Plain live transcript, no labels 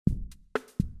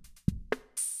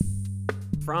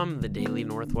From the Daily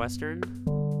Northwestern,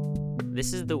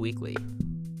 this is The Weekly.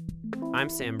 I'm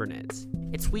Sam Bernitz.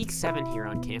 It's week 7 here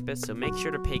on campus, so make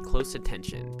sure to pay close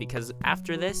attention, because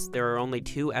after this, there are only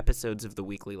 2 episodes of The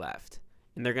Weekly left,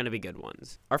 and they're going to be good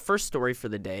ones. Our first story for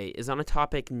the day is on a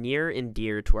topic near and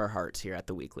dear to our hearts here at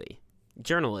The Weekly: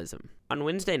 journalism. On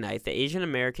Wednesday night, the Asian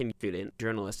American Student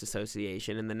Journalists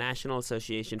Association and the National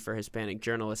Association for Hispanic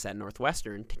Journalists at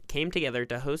Northwestern came together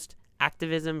to host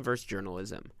Activism versus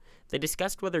Journalism. They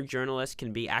discussed whether journalists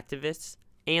can be activists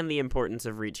and the importance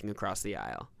of reaching across the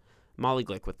aisle. Molly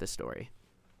Glick with this story.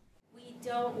 We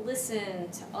don't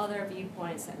listen to other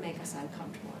viewpoints that make us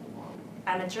uncomfortable anymore.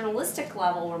 On a journalistic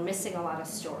level, we're missing a lot of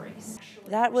stories.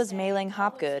 That was Mei-Ling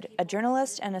Hopgood, a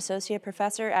journalist and associate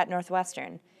professor at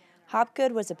Northwestern.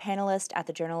 Hopgood was a panelist at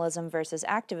the Journalism versus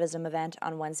Activism event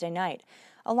on Wednesday night,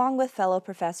 along with fellow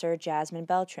professor Jasmine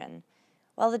Beltran.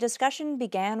 While the discussion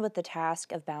began with the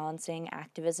task of balancing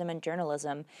activism and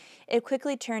journalism, it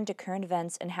quickly turned to current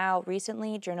events and how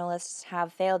recently journalists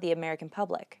have failed the American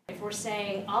public. If we're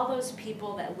saying all those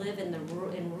people that live in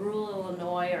rural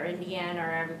Illinois or Indiana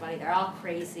or everybody, they're all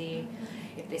crazy.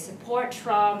 If they support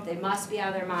Trump, they must be out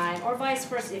of their mind, or vice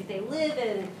versa. If they live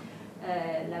in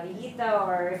La Villita,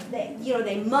 or if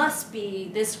they must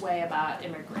be this way about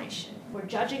immigration. We're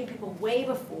judging people way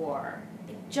before,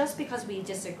 just because we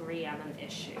disagree on an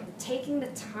issue. Taking the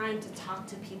time to talk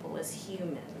to people as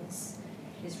humans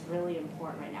is really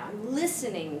important right now. And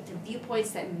listening to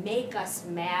viewpoints that make us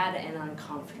mad and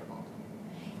uncomfortable.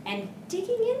 And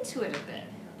digging into it a bit.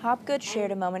 Hopgood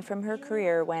shared a moment from her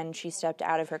career when she stepped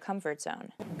out of her comfort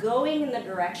zone. Going in the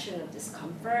direction of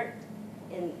discomfort,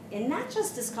 and not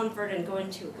just discomfort and going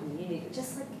to a community,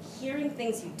 just like hearing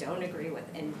things you don't agree with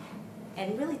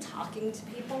and really talking to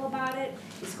people about it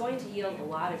is going to yield a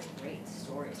lot of great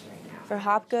stories right now. For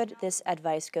Hopgood, this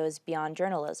advice goes beyond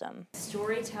journalism.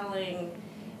 Storytelling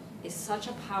is such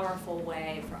a powerful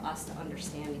way for us to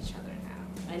understand each other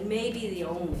now, and maybe the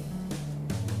only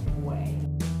way.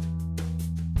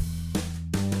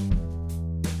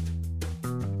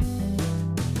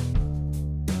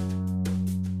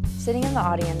 Sitting in the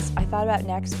audience, I thought about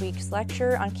next week's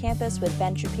lecture on campus with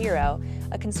Ben Shapiro,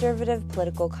 a conservative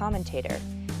political commentator.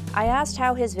 I asked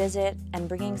how his visit and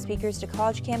bringing speakers to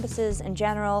college campuses in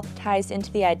general ties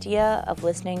into the idea of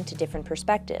listening to different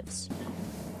perspectives.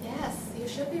 Yes, you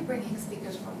should be bringing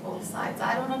speakers from both sides.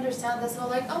 I don't understand this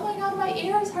whole oh my God, my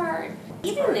ears hurt.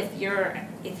 Even if you're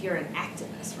an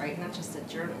activist, right, not just a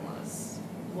journalist,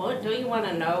 don't you want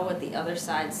to know what the other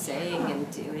side's saying and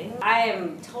doing? I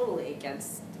am totally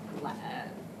against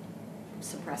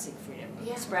suppressing freedom of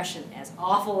expression, as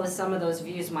awful as some of those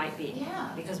views might be,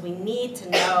 because we need to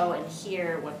know and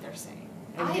hear what they're saying.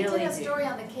 I did a story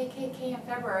on the KKK in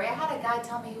February. I had a guy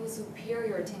tell me he was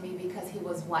superior to me because he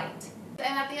was white.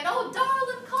 And at the end, oh,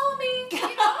 darling, call me.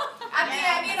 At the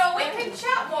end, we can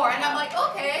chat more. And I'm like,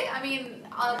 okay. I mean,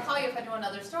 I'll call you if I do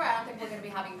another story. I don't think we're going to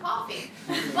be having coffee.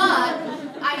 But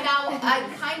I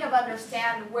kind of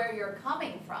understand where you're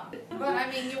coming from. But I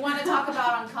mean, you want to talk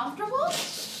about uncomfortable?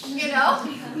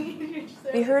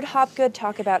 We heard Hopgood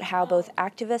talk about how both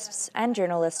activists and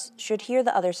journalists should hear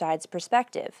the other side's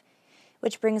perspective,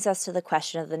 which brings us to the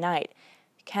question of the night.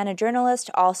 Can a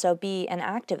journalist also be an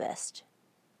activist?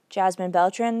 Jasmine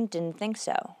Beltran didn't think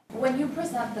so. When you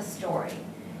present the story,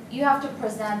 you have to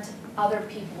present other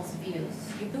people's views.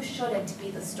 You shouldn't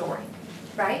be the story,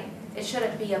 right? It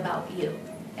shouldn't be about you.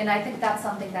 And I think that's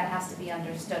something that has to be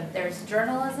understood. There's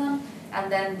journalism, and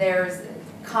then there's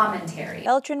commentary.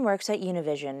 Beltran works at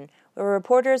Univision, where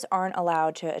reporters aren't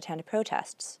allowed to attend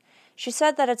protests. She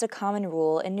said that it's a common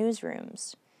rule in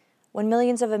newsrooms. When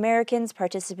millions of Americans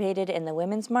participated in the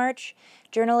Women's March,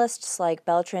 journalists like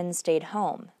Beltran stayed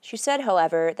home. She said,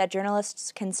 however, that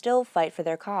journalists can still fight for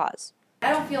their cause.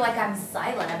 I don't feel like I'm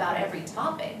silent about every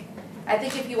topic. I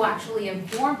think if you actually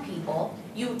inform people,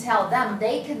 you tell them,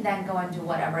 they can then go and do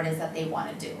whatever it is that they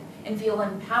want to do and feel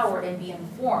empowered and be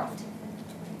informed.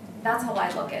 That's how I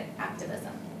look at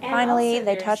activism. Finally,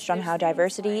 they touched on how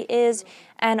diversity is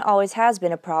and always has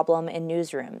been a problem in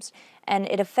newsrooms, and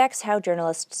it affects how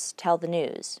journalists tell the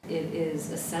news. It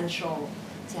is essential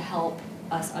to help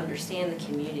us understand the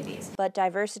communities. But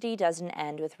diversity doesn't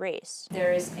end with race.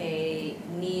 There is a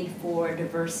need for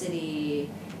diversity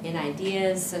in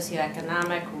ideas,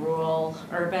 socioeconomic, rural,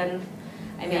 urban.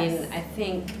 I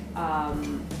think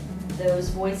those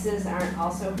voices aren't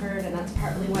also heard, and that's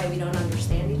partly why we don't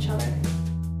understand each other.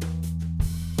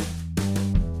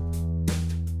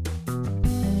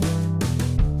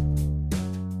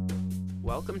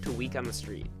 Welcome to Week on the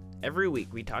Street. Every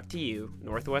week we talk to you,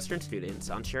 Northwestern students,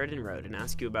 on Sheridan Road and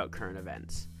ask you about current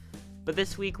events. But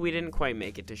this week, we didn't quite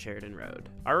make it to Sheridan Road.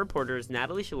 Our reporters,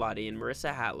 Natalie Shilati and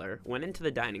Marisa Hattler, went into the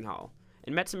dining hall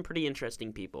and met some pretty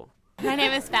interesting people. My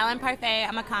name is Fallon Parfait.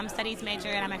 I'm a comm studies major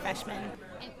and I'm a freshman.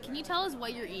 And can you tell us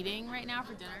what you're eating right now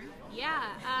for dinner? Yeah,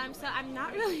 so I'm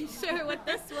not really sure what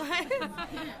this was,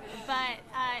 but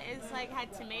it's like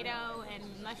had tomato and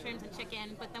mushrooms and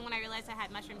chicken, but then when I realized I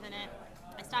had mushrooms in it,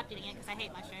 I stopped eating it because I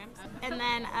hate mushrooms. And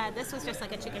then this was just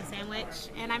like a chicken sandwich,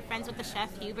 and I'm friends with the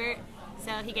chef, Hubert,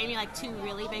 so he gave me like 2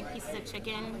 really big pieces of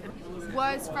chicken.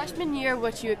 Was freshman year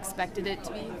what you expected it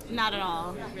to be? Not at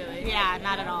all. Really? Yeah,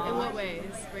 not at all. In what ways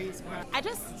were you surprised? I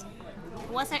just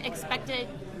wasn't expected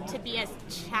to be as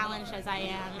challenged as I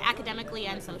am, academically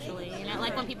and socially. You know,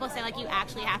 like when people say like you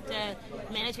actually have to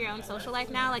manage your own social life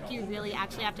now, like you really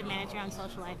actually have to manage your own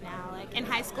social life now. Like in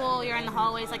high school, you're in the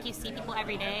hallways, like you see people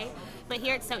every day, but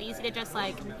here it's so easy to just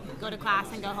like go to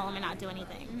class and go home and not do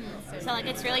anything. So like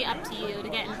it's really up to you to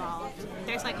get involved.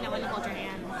 There's like no one to hold your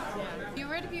hand. If you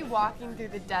were to be walking through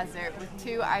the desert with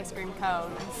 2 ice cream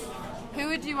cones, who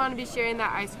would you want to be sharing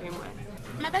that ice cream with?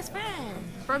 My best friend.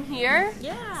 From here?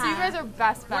 Yeah. So you guys are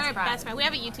best We're friends. best friends. We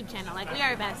have a YouTube channel. Like, we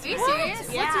are best Are you friends.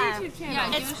 serious? Yeah. What's your YouTube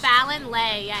channel? It's Fallon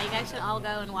Lay. Yeah, you guys should all go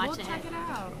and watch We'll check it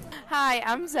out. Hi,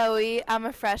 I'm Zoe. I'm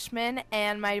a freshman,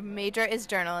 and my major is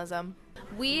journalism.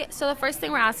 So the first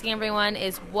thing we're asking everyone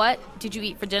is, what did you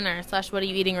eat for dinner / what are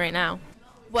you eating right now?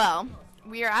 Well,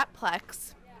 we are at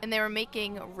Plex, and they were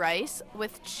making rice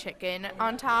with chicken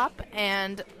on top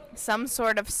and some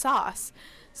sort of sauce.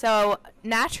 So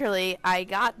naturally, I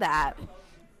got that,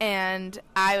 and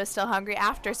I was still hungry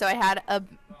after, so I had a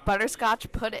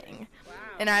butterscotch pudding. Wow.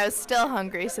 And I was still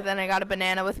hungry, so then I got a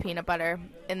banana with peanut butter,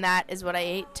 and that is what I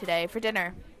ate today for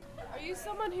dinner. Are you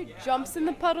someone who jumps in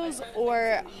the puddles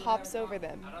or hops over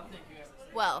them?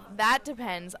 Well, that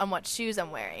depends on what shoes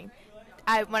I'm wearing.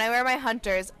 When I wear my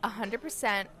Hunters,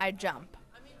 100% I jump,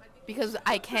 because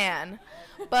I can.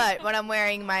 But when I'm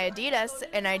wearing my Adidas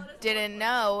and I didn't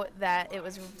know that it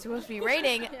was supposed to be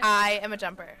raining, I am a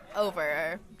jump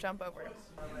over.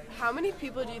 How many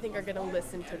people do you think are going to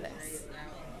listen to this?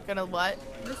 Gonna what?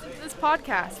 Listen to this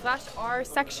podcast / our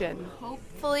section.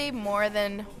 Hopefully more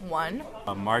than one.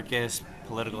 Marcus,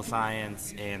 political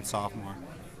science, and sophomore.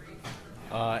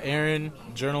 Aaron,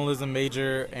 journalism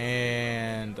major,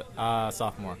 and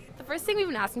sophomore. The first thing we've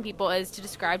been asking people is to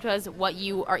describe to us what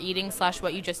you are eating /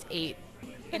 what you just ate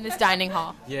in this dining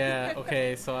hall. Yeah,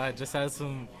 okay, so I just had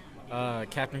some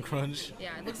Captain Crunch. Yeah,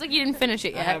 it looks like you didn't finish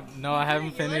it yet. I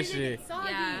haven't finished it.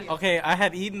 Yeah. Okay, I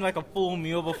had eaten like a full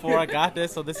meal before I got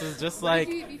this, so this is just like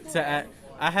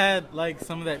I had like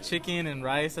some of that chicken and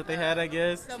rice that they had, I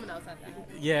guess. Someone else had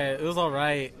that. Yeah, it was all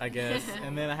right, I guess.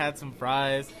 And then I had some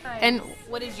fries. And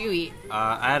what did you eat?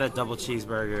 I had a double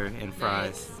cheeseburger and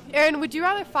fries. Aaron, would you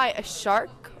rather fight a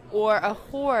shark or a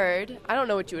horde, I don't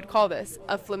know what you would call this,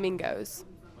 of flamingos?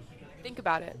 Think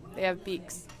about it. They have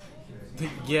beaks.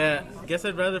 Yeah, I guess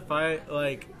I'd rather fight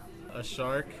like a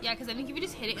shark. Yeah, because I think if you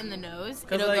just hit it in the nose,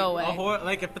 'Cause, it'll like, go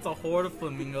away. If it's a horde of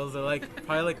flamingos, they're like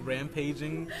probably like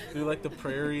rampaging through like the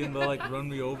prairie and they'll like run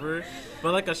me over.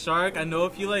 But like a shark, I know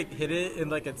if you like hit it in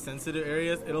like its sensitive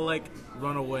areas, it'll like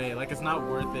run away. Like it's not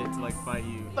worth it to like fight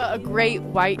you. But a great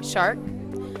white shark?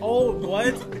 Oh,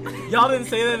 what? Y'all didn't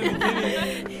say that in the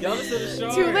beginning. Y'all just said a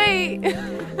shark. Too late.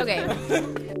 Okay.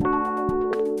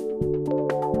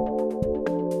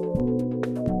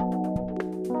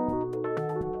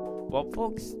 Well,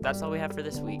 folks, that's all we have for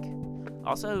this week.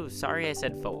 Also, sorry I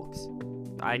said folks.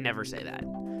 I never say that.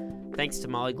 Thanks to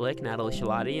Molly Glick, Natalie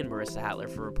Shilati, and Marisa Hattler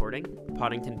for reporting.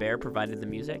 Poddington Bear provided the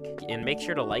music. And make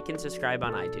sure to like and subscribe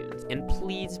on iTunes. And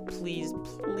please, please,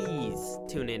 please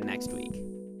tune in next week.